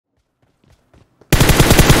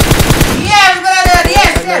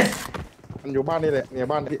อยู่บ้านนี่แหละเนี่ย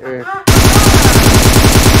บ้านที่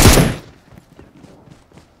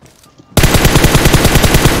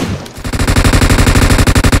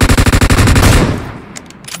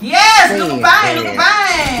Yes, look back.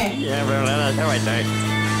 Yeah, bro, là sao vậy trời?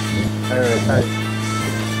 ใช่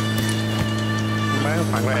Má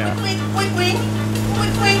phẳng này à? Queen.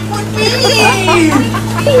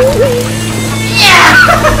 Yeah.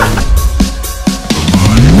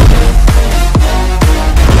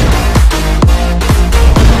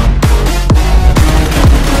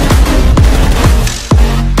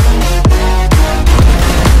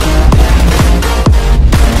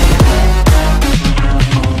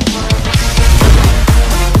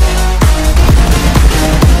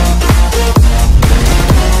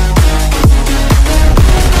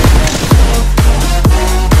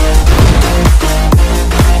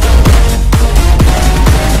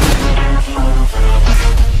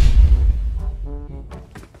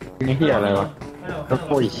นี่เฮียอะไรวะแล้วโ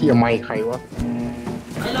อยเฮียไมค์ใครวะ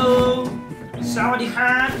Hello. สวัสดีค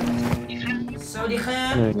รับสวัสดีครั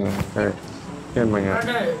บ เพื่อนมาไง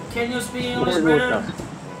Brother, can you speak English, brother?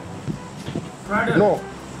 Brother.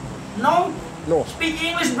 No. Speak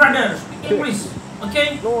English, brother. Speak English. Okay.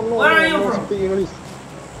 No. Where are you from? Speak English.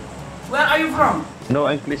 Where are you from? No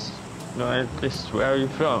English. Where are you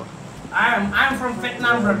from? I'm from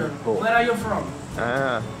Vietnam, brother. Where are you from?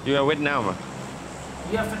 You are Vietnam à?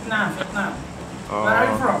 Yeah, Vietnam. Where are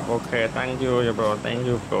you from? Okay, thank you, bro. Thank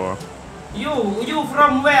you, bro. You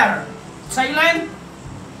from where? Thailand?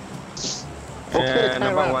 Okay,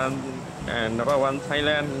 number one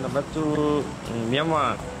Thailand, number two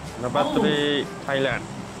Myanmar, number three Thailand.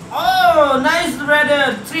 Oh, nice, brother.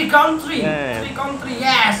 Three country. Yeah. Three country.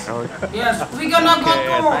 Yes. Okay. Yes. We gonna go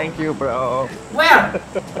to. Thank you, bro. Where?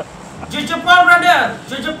 Jujupal, brother.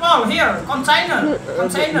 Jujupal here. Container.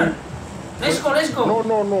 Let's go.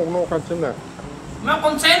 No container. No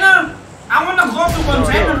container. I wanna go to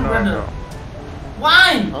container, brother.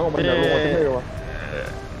 Why? เอ้ามันจะลงมาที่ไหนวะ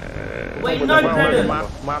Wait, not brother.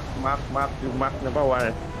 Mark, you mark number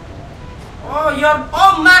one.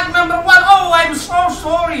 Oh, Mark number one. Oh, I'm so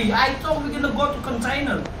sorry. I thought we're gonna go to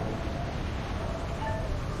container.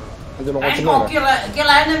 มันจะลงมา I ที่ไหน go วะ kill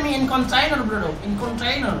enemy in container, brother. In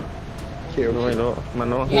container. เขียว ไม่รู้มัน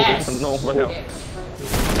โน้ Yes. มันโน้มาแล้ว Yes.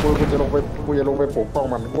 กูจะลงไปปกป้อง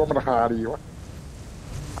มันว่ามันราคาดีวะ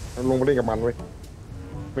ลงไปเล่นกับมันเว้ย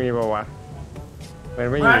มีป่าวะมัน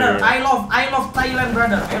ไม่มี Brother, I love Thailand,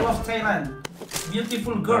 brother. I love Thailand.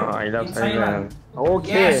 Beautiful girl I love in Thailand. โอเ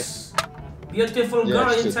ค Yes. Beautiful girl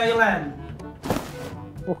Yes. in Thailand.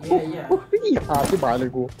 โอ้โหอธิบายเลย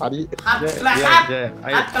กูอันนี้ ฮัตกระฮัต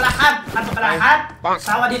ฮัตกระฮัตฮัตกระฮัตส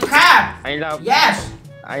วัสดีครับ I love Yes.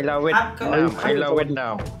 I love Vietnam. I love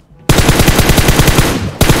Vietnam.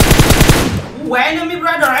 Ooh, enemy,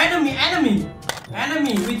 brother. Enemy.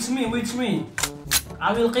 With me. I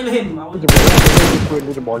will kill him. กูจะบอกว่าไม่มีปืน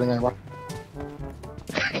กูจะบอกยังไงวะ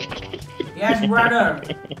Yes, brother.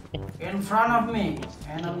 In front of me.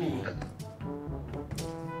 Enemy.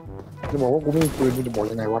 จะบอกว่ากูไม่มีปืนกูจะบอก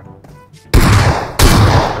ยังไงวะ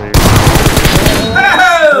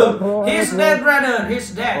Oh, he's dead, brother. He's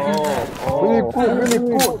dead. ไม่มีปืน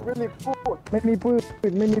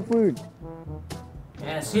ไม่มีปืน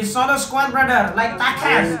Yes, he saw the squad, brother. Like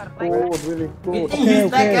Takas. really He good think he's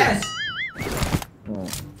Takas.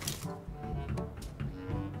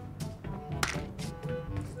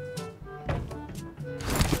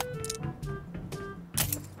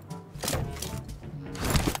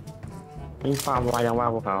 มีฟาร์มวายยังว่า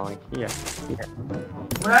พวกเขาไอ้เหี้ย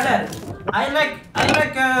Brother, I like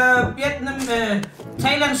Vietnam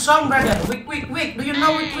Thailand song, brother. Wick. Do you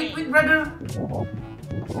know Wick, brother?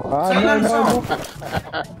 Thailand song.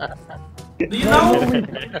 Do you know?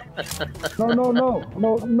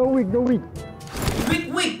 No weak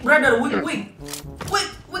Wick, brother. Wick.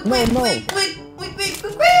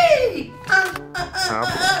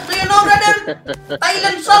 Do you know, brother?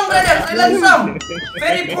 Thailand song, brother. Thailand song.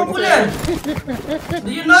 Very popular.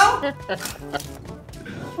 Do you know?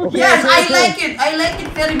 Yes, I like it. I like it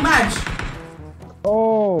very much.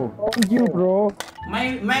 Oh thank you bro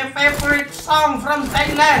My favorite song from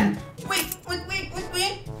Thailand. Wick.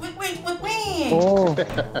 Oh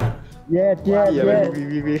yeah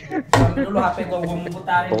Dulu HP gua mau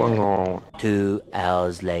putarin. เพราะว่างง 2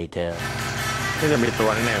 hours later. นี่จะมีตัว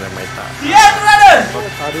แน่ๆเลยไม่ตาย Yes, brother.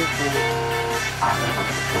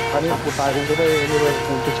 อันนี้กูตายกูจะได้นี่เลย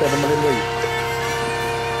กูจะแชร์มันมาเล่นเลย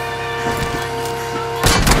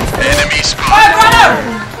Enemy, brother.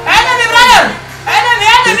 Enemy, brother.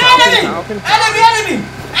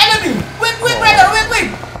 Enemy. Wick, brother. Wick.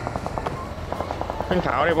 ขึ้นเ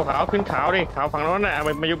ขาดิภูเขาขึ้นเขาดิเขาฝั่งโน้นน่ะ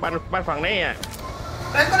มาอยู่บ้านฝั่งนี้อ่ะ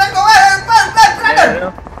Let's go, let's go, brother.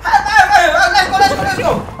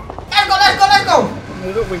 Let's go. มึ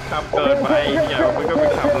งก็ไปขับเกินไปอย่ามึงก็ไป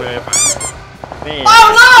ขับเลยไปนี่ Oh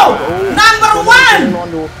no! Number น one! อน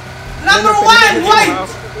อยู่ Number one! Wait!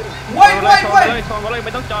 ชนมาเลยไ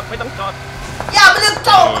ม่ต้องจอด Yeah, we can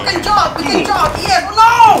jump. Yes,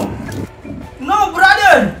 no! No,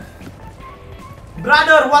 brother!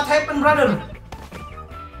 Brother, what happened, brother?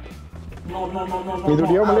 No. มีตัว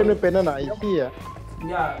เดียวมันเล่นไม่เป็นนั่นไหนไอ้เหี้ย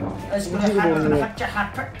Yeah, let's go.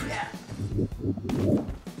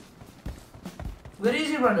 Where is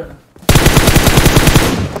he, brother?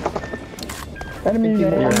 จริง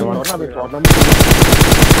ๆมันต้องมีหน้าไปก่อนนะ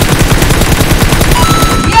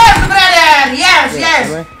Yes, brother.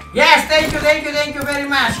 Yes. Thank you very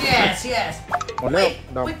much. Yes. หมดแล้ว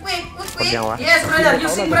ดอก Quick. Yes, brother. You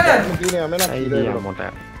sing, brother. เมื่อกี้เนี่ยไม่น่า ไอ้ ขี่เล เหี้ ย ยหมดแล้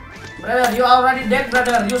ว Brother, you already dead,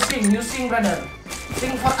 brother. You sing, brother.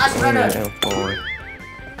 Sing for us, brother. โอ้ย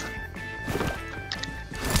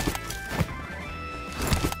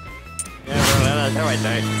เนี่ยแล้วใช่ไหมใจ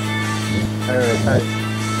ใช่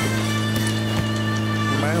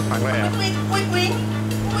ไม่ต้องฟังเลยอ่ะ Quick.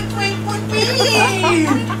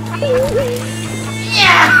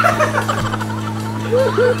 Yeah.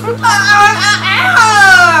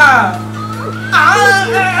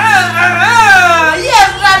 Yes,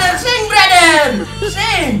 brother. Sing, brother.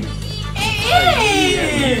 Sing.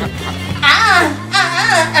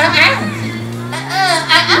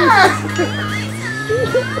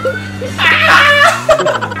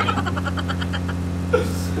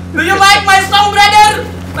 Do you like my song, brother?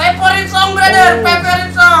 Favorite song, brother.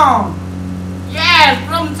 Favorite song. Yes,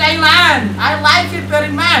 from Thailand. I like it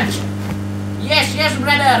very much. Yes,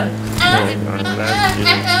 brother.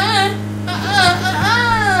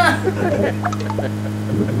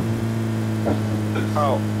 เข้า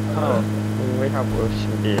มึงไม่ทำเออชิ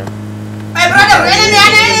งดีอ่ะ Hey, brother,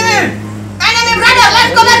 enemy, brother.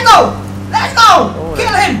 Let's go.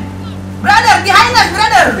 Kill him. Brother, behind us,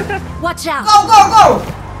 brother. Watch out! Go.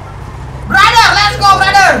 Brother, let's go,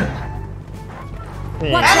 brother.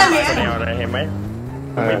 นี่ Watch คน out เดียวเลยเห็นไหม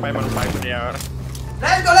มันไปคนเดียว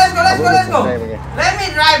Let's go. Let me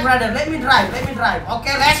drive, brother. Let me drive.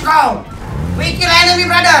 Okay, let's go. We kill enemy,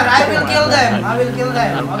 brother. I will kill them.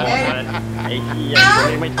 Okay. ไอ้เหี้ยคน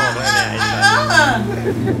นี้ไม่ชอบเลยเนี่ยไอ้สัส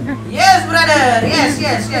Yes, brother. Yes.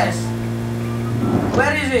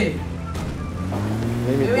 Where is he? ไ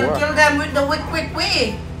ม่มี We ตัว will kill them with the quick. Quick.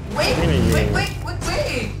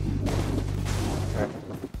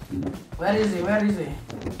 Where is he?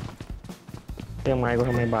 เรื่องไม้กู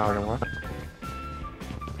ทำไมเบาจังวะ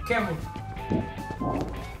Careful.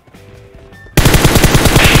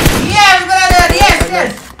 Yes, brother.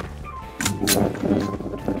 Yes.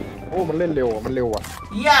 โอ้มันเล่นเร็วมันเร็วอ่ะ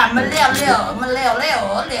Yeah, มันเร็ว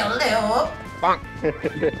ปัง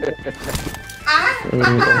อ่ะ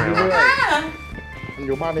มันอ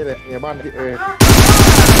ยู่บ้านนี่แหละเนี่ยบ้านที่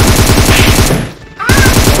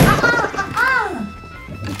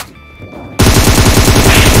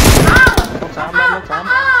สาม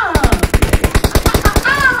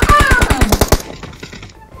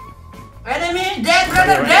Enemy dead,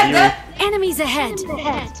 brother, dead. Enemies ahead!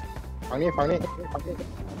 ฝั่งนี้ บ้านนี้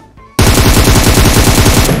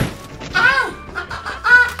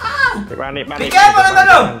Be careful,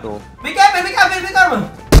 brother. Be careful.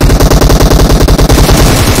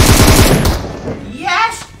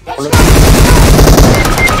 Yes.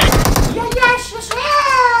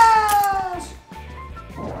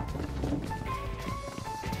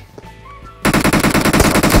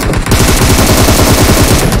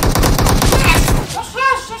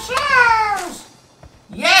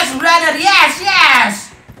 Yes, brother. Yes.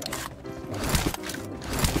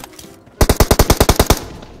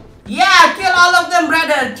 Yeah, kill all of them,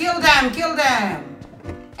 brother. Kill them. Okay.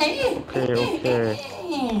 Yes.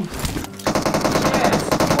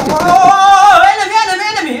 Oh,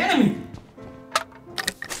 enemy.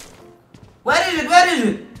 Where is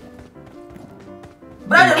it?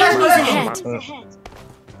 Brother, let's Enemies go. ahead!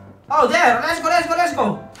 Oh, there. Let's go.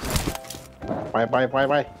 ไป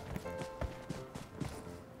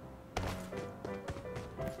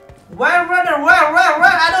Where, brother?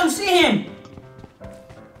 Where? I don't see him.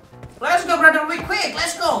 Let's go, brother. Quick.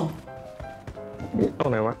 Let's go. ตรง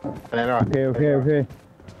ไหนวะ อะไรนะ โอเค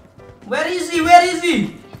Where is he?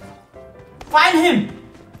 Find him.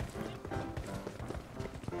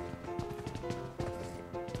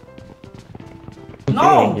 No.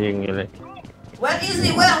 ยิงอยู่เลย Where is he?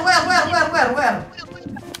 Where?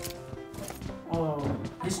 Oh,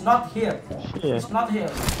 he's not here. Here. He's not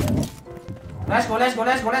here. Let's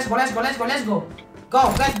go. Go,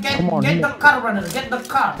 get the car, brother. Get the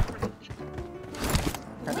car.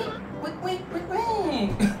 Wait.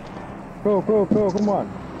 Go, come on.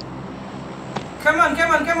 Come on.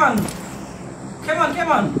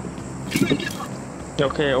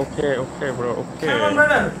 Okay, bro. Okay. Come on,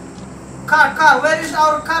 brother. Car. Where is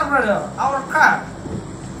our car, brother? Our car.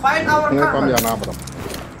 Find our เนี่ย car, ปั๊มยา brother. น้ำปะ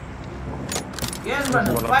Yes,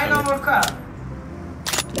 brother. Find our car.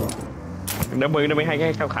 เดี๋ยวมึงจะไม่ให้แค่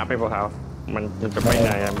ข้าวขาไปพวกเขามันจะไปไห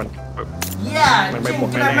นอ่ะมัน Yeah, Mình bay Jin một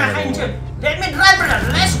kena cái này main này. je. Let me drive, brother.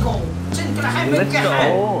 Let's go. Jin kena main Let's ke go. โ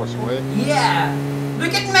อ้สวย Yeah.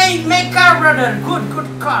 Look at my car, brother. Good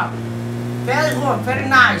car. Very good. Very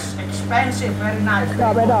nice. Expensive. Very nice.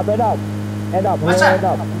 Head up. What's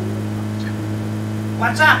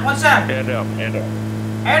up? What's up? แอร์ดรอป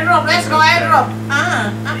Airdrop. Let's go airdrop.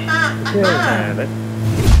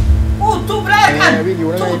 Oh, two brother.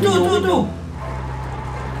 Two.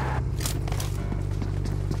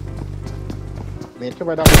 เมตรขึ้นไ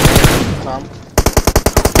ปดับสาม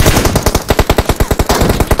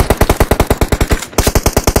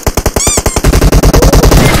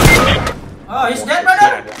Oh, he's dead, brother.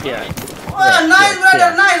 เหี้ย Oh, nice, brother.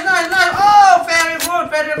 Nice. Oh, very good.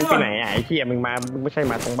 มึงไปไหนอ่ะไอ้เหี้ยมึงไม่ใช่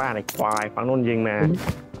มาตรงบ้านไอ้ควายฝั่งนู้นยิงมา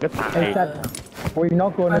ก็ตาย ไอ้สัตว์กูยิงนอ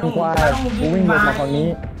กตัวหนึ่งควายกูวิ่งหลบมาฝั่งนี้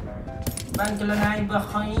Bang kelenai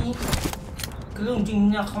bahai. Kelung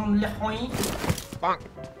jingnya khom lehoi.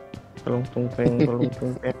 ตรงเต็ง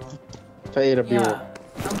ใช้ AW Ya.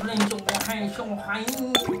 Ang keling chung bahai chung hai.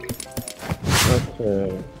 โอเค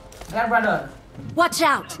There, brother. Watch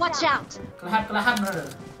out! Kelahap, brother.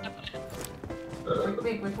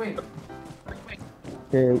 Quick. โอ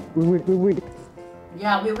เควิ่ง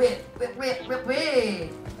Yeah, wait.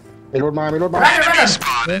 มีรถมา Brother.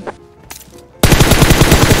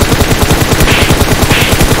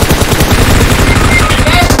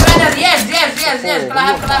 Yes, brother. Yes.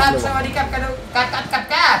 Kelahap. Sawadikap.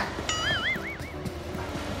 Kat.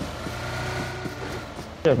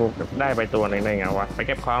 เชื่อผมได้ไปตัวหนึ่งได้ไงวะไปเ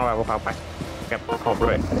ก็บของแล้วพวกเขาไปเก็บครบ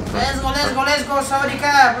เลย Let's go.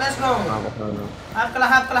 Sawadikap. Let's go. เอาพวกเขา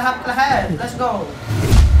Kelahap. Let's go.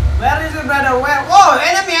 Where is it, brother? Where? Oh,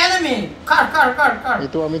 enemy. Car. มี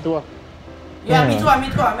ตัว Yeah, me too.ไม่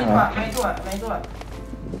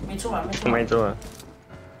ตัว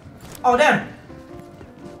Oh, there.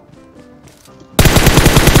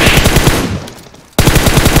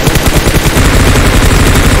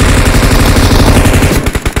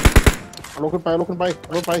ลุกขึ้นไป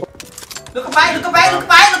Look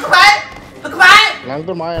by. หลัง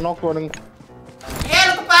ต้นไม้น็อกตัวหนึ่ง Yeah,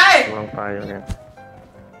 look by. ลองไปอยู่เนี่ย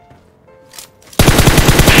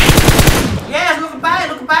Yes, look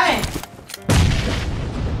by.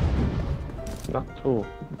 น็อกทู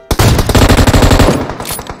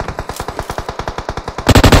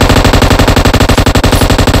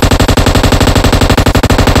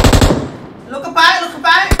Look by.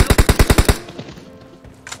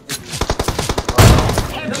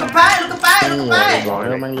 นี่ร้อย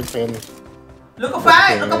แล้วแม่งเล่นเป็น Look by.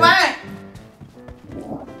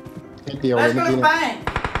 นิดเดียวเลย Let's เมื่ go อกี้ look เนี่ย by.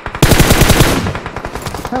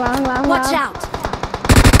 ข้างหลัง Watch out!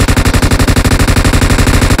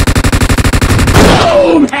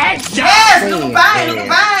 Yes, look by.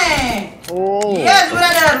 โอ้ Yes,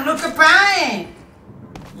 brother, look by.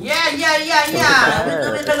 Yeah.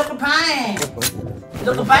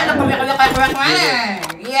 Look by.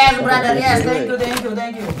 Yes, brother. Yes,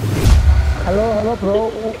 thank you. Hello bro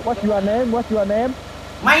what's your name My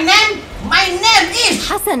name is.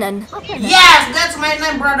 Hassanan. Yes, that's my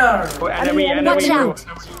name, brother. โอ้ย enemy Watch out!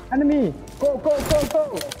 enemy go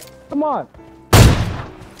come on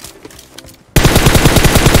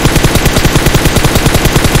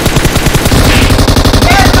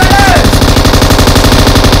Yes, brother.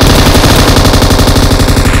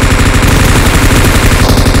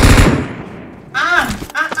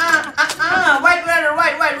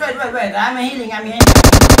 Wait, brother. Wait. I'm healing. Yes,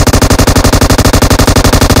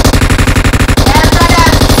 brother.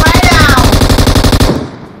 Right now.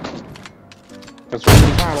 กระสุน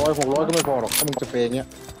500 600ก็ไม่พอหรอกถ้ามึงจะเปย์อย่างเงี้ย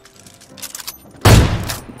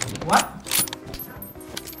What?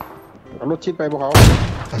 เอารถชิดไปพวกเขา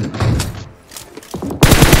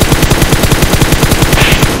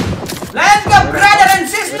Let's go, brother and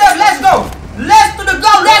sister. Let's go. Let's to the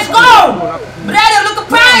goal. Let's go. Brother, look at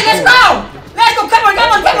pie. Let's go. Come on.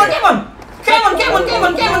 Let's go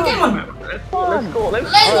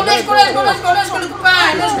Look at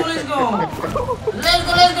pie. Let's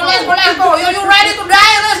go. Are you ready to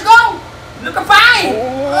die? Let's go. Look at pie.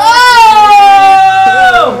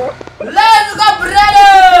 Oh. Let's go,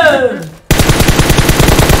 brother.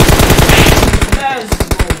 Let's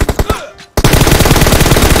go.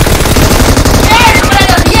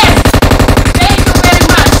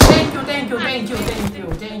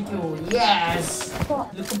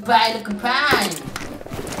 goodbye.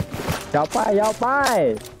 Yao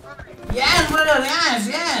pai. Yes, brother, yes.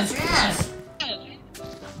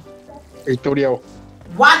 อีกตัวเดียว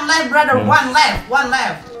One left, brother, one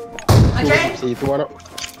left. Okay? 4 ตัวแล้ว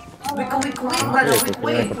Quick, brother,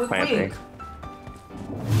 quick.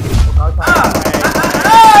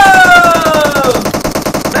 Oh!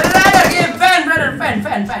 Brother, give fan, brother, fan.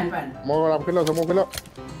 มองกำลังขึ้นแล้วสมองขึ้นแล้ว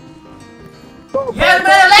Yes,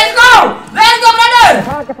 brother, let's go, brother.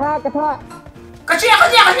 Kata. Kecil,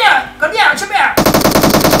 cepet.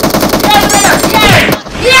 Yes, brother,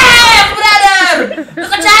 yes, brother.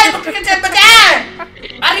 Pecah.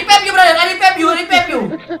 I revive you, brother, I revive you.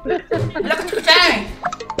 Bila pecah.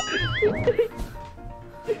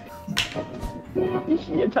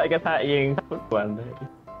 ใช้กระทะเองทุกวันเลย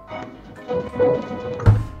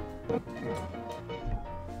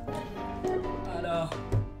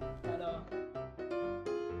Aduh.